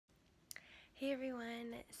Hey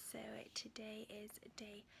everyone, so today is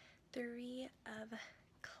day 3 of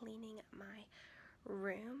cleaning my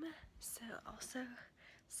room. So also,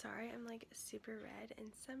 sorry I'm like super red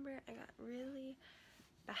and sunburned. I got really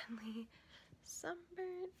badly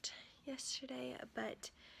sunburnt yesterday,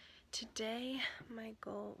 but today my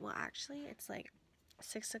goal, well actually it's like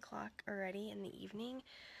 6 o'clock already in the evening,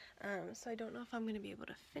 so I don't know if I'm going to be able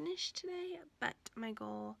to finish today, but my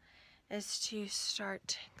goal is to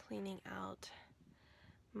start cleaning out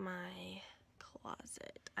my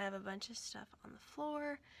closet. I have a bunch of stuff on the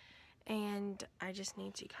floor and I just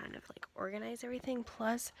need to kind of like organize everything,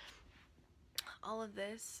 plus all of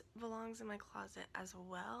this belongs in my closet as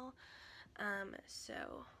well,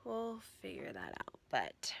 so we'll figure that out.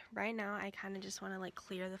 But right now I kind of just want to like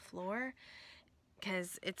clear the floor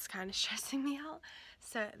because it's kind of stressing me out,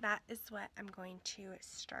 so that is what I'm going to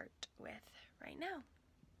start with right now.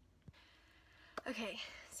 Okay,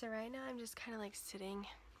 so right now I'm just kind of like sitting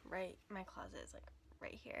right, my closet is like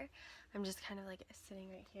right here. I'm just kind of like sitting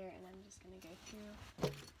right here and I'm just gonna go through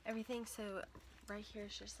everything. So right here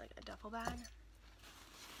is just like a duffel bag.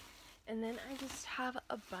 And then I just have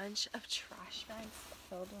a bunch of trash bags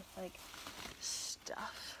filled with like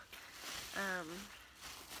stuff.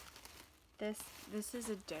 This is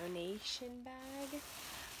a donation bag.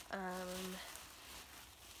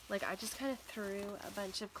 Like I just kind of threw a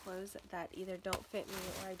bunch of clothes that either don't fit me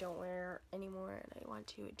or I don't wear anymore and I want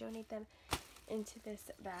to donate them into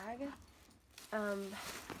this bag.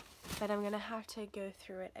 But I'm gonna have to go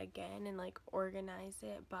through it again and like organize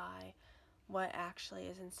it by what actually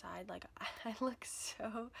is inside. Like I look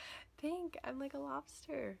so pink. I'm like a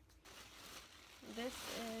lobster. This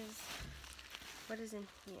is what is in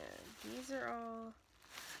here. These are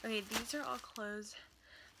all clothes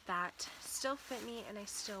that still fit me and I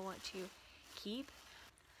still want to keep.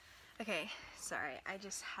 Okay, sorry, I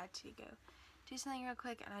just had to go do something real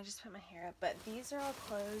quick and I just put my hair up. But these are all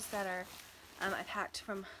clothes that are I packed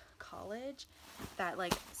from college that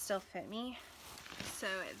like still fit me. So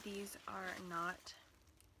these are not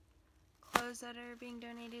clothes that are being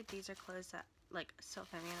donated. These are clothes that like still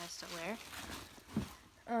fit me and I still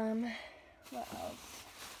wear. What else?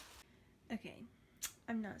 Okay,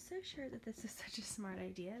 I'm not so sure that this is such a smart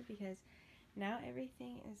idea because now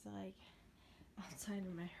everything is like outside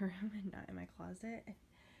of my room and not in my closet.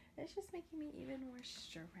 It's just making me even more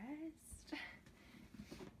stressed.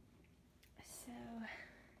 So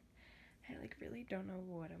I like really don't know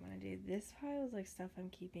what I want to do. This pile is like stuff I'm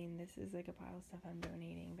keeping. This is like a pile of stuff I'm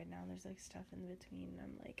donating. But now there's like stuff in between and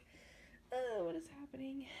I'm like, oh, what is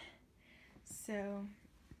happening? So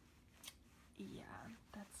yeah,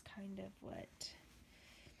 that's kind of what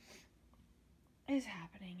is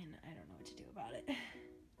happening and I don't know what to do about it.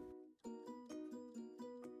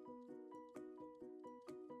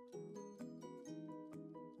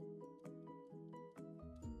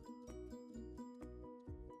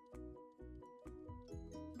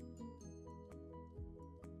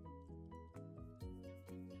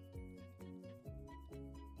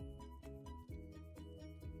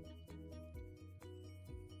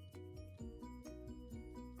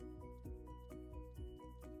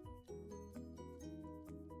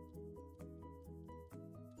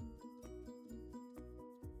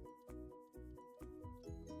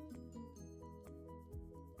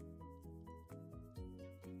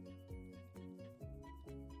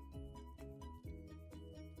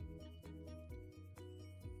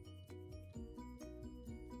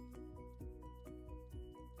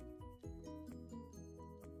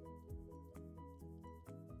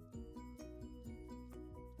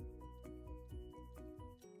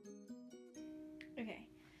 Okay,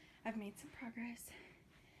 I've made some progress.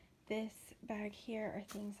 This bag here are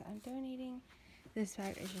things that I'm donating. This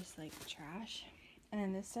bag is just like trash. And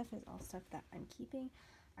then this stuff is all stuff that I'm keeping.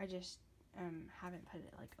 I just haven't put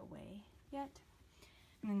it like away yet.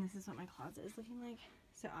 And then this is what my closet is looking like.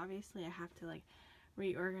 So obviously I have to like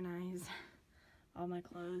reorganize all my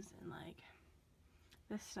clothes and like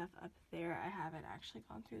this stuff up there. I haven't actually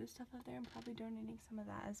gone through the stuff up there. I'm probably donating some of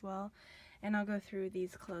that as well. And I'll go through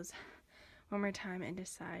these clothes one more time and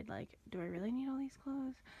decide like, do I really need all these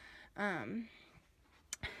clothes?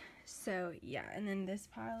 So yeah, and then this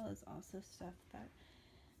pile is also stuff that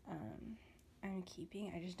I'm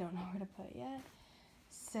keeping. I just don't know where to put yet.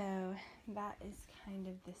 So that is kind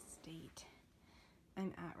of the state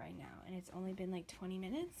I'm at right now, and it's only been like 20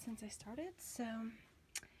 minutes since I started, so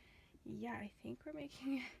yeah, I think we're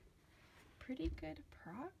making pretty good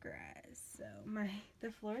progress. So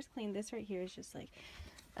the floor is clean. This right here is just like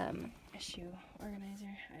a shoe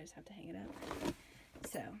organizer. I just have to hang it up.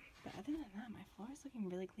 So, but other than that, my floor is looking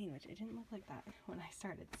really clean, which it didn't look like that when I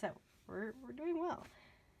started. So we're doing well.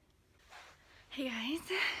 Hey guys,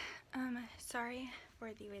 sorry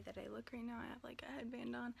for the way that I look right now. I have like a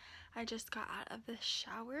headband on. I just got out of the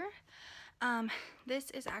shower.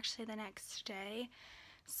 This is actually the next day,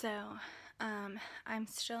 so I'm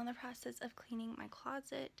still in the process of cleaning my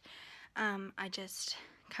closet. I just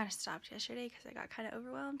kind of stopped yesterday because I got kind of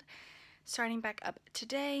overwhelmed. Starting back up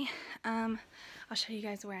today, I'll show you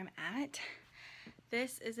guys where I'm at.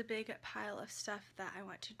 This is a big pile of stuff that I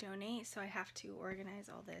want to donate, so I have to organize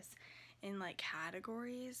all this in like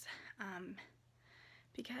categories,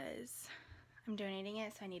 because I'm donating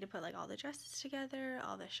it, so I need to put like all the dresses together,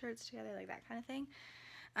 all the shirts together, like that kind of thing.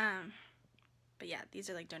 But yeah, these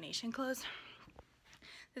are like donation clothes.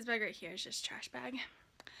 This bag right here is just trash bag.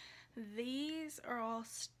 This is all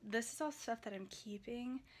stuff that I'm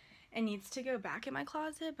keeping and needs to go back in my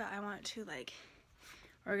closet, but I want to like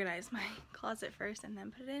organize my closet first and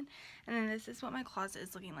then put it in. And then this is what my closet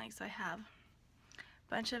is looking like. So I have a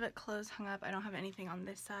bunch of clothes hung up. I don't have anything on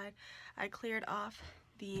this side. I cleared off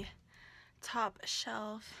the top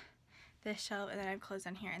shelf, this shelf, and then I have clothes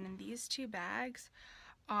on here. And then these two bags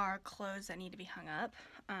are clothes that need to be hung up,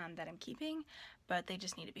 that I'm keeping, but they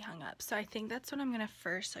just need to be hung up. So I think that's what I'm gonna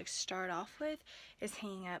first like start off with, is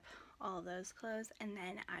hanging up all of those clothes, and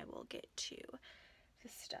then I will get to the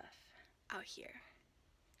stuff out here.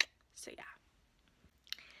 So yeah.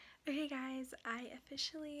 Okay guys, I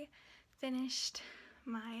officially finished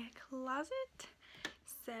my closet,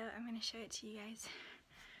 so I'm gonna show it to you guys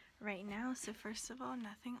right now. So first of all,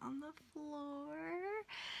 nothing on the floor.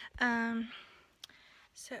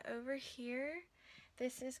 So over here,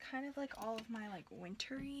 this is kind of like all of my like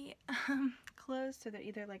wintry clothes. So they're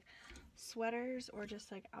either like sweaters or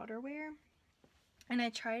just like outerwear. And I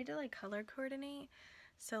tried to like color coordinate.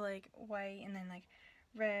 So like white and then like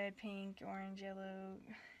red, pink, orange, yellow,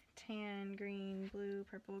 tan, green, blue,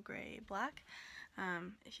 purple, gray, black.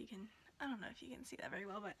 If you can, I don't know if you can see that very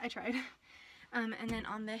well, but I tried. And then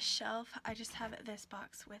on this shelf, I just have this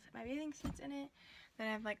box with my bathing suits in it. Then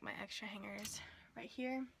I have like my extra hangers right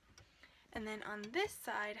here. And then on this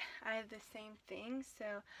side, I have the same thing. So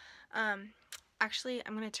actually,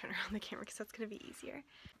 I'm going to turn around the camera because that's going to be easier.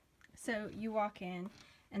 So you walk in,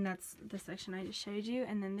 and that's the section I just showed you.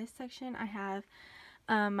 And then this section, I have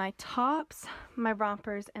my tops, my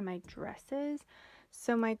rompers, and my dresses.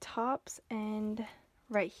 So my tops end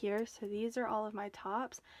right here. So these are all of my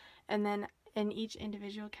tops. And then in each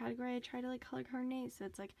individual category, I try to like color coordinate. So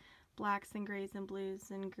it's like blacks and grays and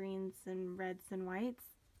blues and greens and reds and whites,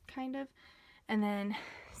 kind of. And then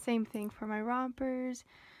same thing for my rompers.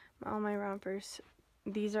 All my rompers,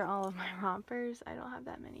 these are all of my rompers. I don't have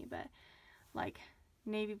that many, but like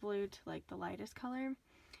navy blue to like the lightest color.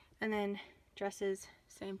 And then dresses,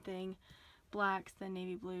 same thing, blacks, then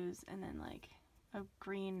navy blues, and then like a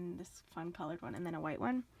green and this fun colored one, and then a white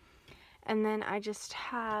one. And then I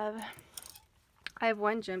have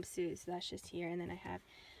one jumpsuit, so that's just here. And then I have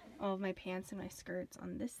all of my pants and my skirts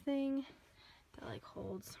on this thing that like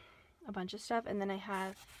holds a bunch of stuff. And then I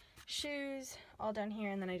have shoes all down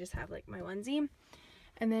here, and then I just have like my onesie.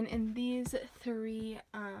 And then in these three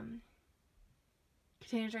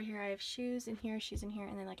containers right here, I have shoes in here, shoes in here,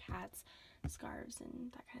 and then like hats, scarves,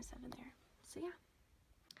 and that kind of stuff in there. So yeah.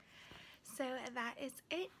 So that is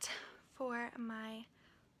it for my,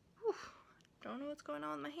 don't know what's going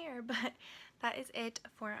on with my hair, but that is it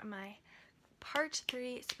for my part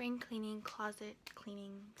 3 spring cleaning, closet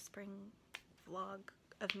cleaning, spring vlog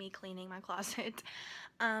of me cleaning my closet.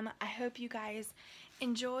 I hope you guys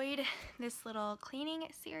enjoyed this little cleaning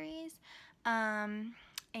series,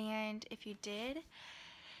 and if you did,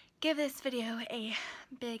 give this video a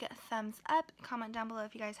big thumbs up. Comment down below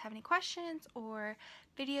if you guys have any questions or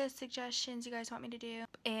video suggestions you guys want me to do,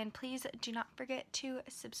 and please do not forget to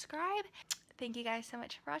subscribe. Thank you guys so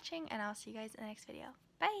much for watching, and I'll see you guys in the next video.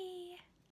 Bye!